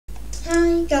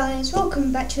Hi guys,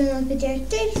 welcome back to another video.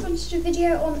 Today I just wanted to do a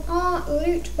video on are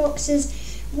loot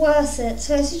boxes worth it.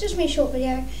 So this is just me a short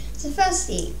video. So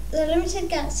firstly, the limited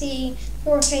Galaxy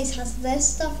 4 case has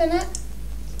this stuff in it.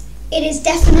 It is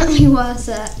definitely worth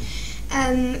it.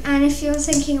 And if you're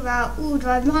thinking about, oh, do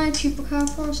I buy a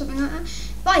chupacabra or something like that,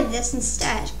 buy this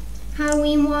instead.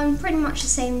 Halloween one, pretty much the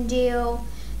same deal.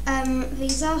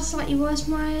 These are slightly worse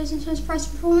Marios in terms of price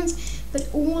performance, but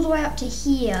all the way up to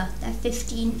here, they're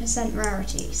 15%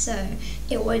 rarity, so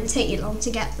it won't take you long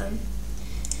to get them.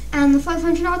 And the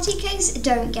 500 RT case,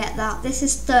 don't get that. This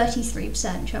is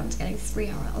 33% chance of getting 3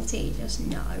 RLT, just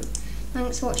no.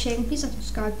 Thanks for watching, please like and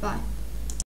subscribe, bye.